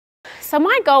So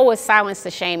my goal with Silence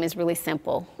the Shame is really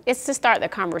simple. It's to start the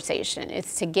conversation.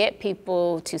 It's to get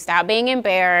people to stop being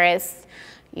embarrassed,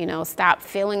 stop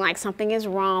feeling like something is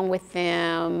wrong with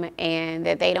them and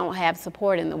that they don't have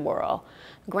support in the world.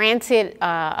 Granted,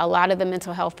 a lot of the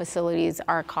mental health facilities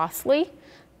are costly,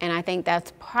 and I think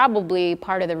that's probably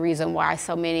part of the reason why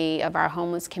so many of our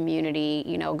homeless community,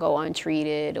 go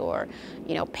untreated, or,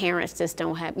 parents just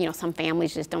don't have, some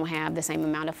families just don't have the same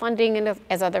amount of funding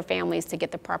as other families to get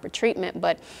the proper treatment.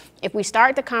 But if we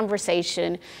start the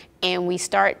conversation and we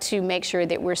start to make sure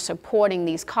that we're supporting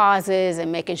these causes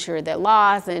and making sure that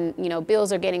laws and,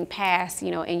 bills are getting passed,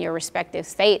 in your respective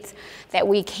states, that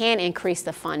we can increase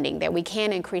the funding, that we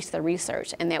can increase the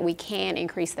research, and that we can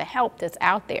increase the help that's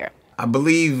out there. I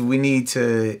believe we need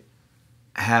to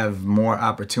have more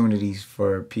opportunities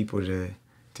for people to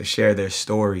share their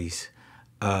stories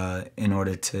in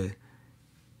order to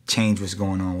change what's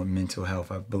going on with mental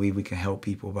health. I believe we can help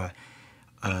people by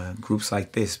groups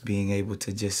like this being able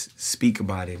to just speak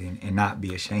about it and not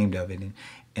be ashamed of it.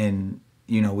 And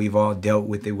we've all dealt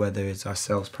with it, whether it's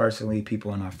ourselves personally,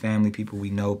 people in our family, people we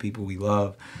know, people we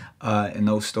love. And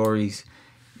those stories,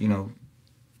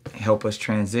 help us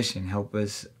transition, help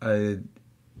us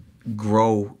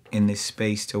grow in this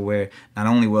space to where not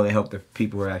only will it help the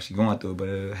people who are actually going through it, but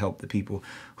it'll help the people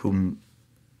who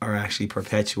are actually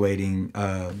perpetuating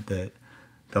the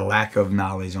lack of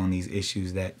knowledge on these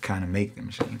issues that kind of make them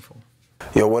shameful.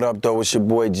 Yo, what up, though? It's your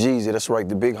boy Jeezy. That's right,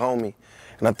 the big homie.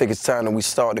 And I think it's time that we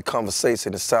start the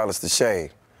conversation to silence the shame.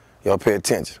 Y'all pay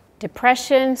attention.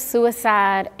 Depression,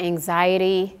 suicide,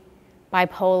 anxiety,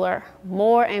 bipolar,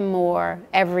 more and more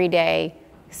every day,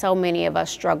 so many of us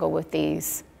struggle with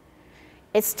these.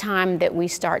 It's time that we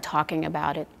start talking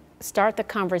about it. Start the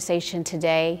conversation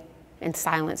today and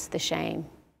silence the shame.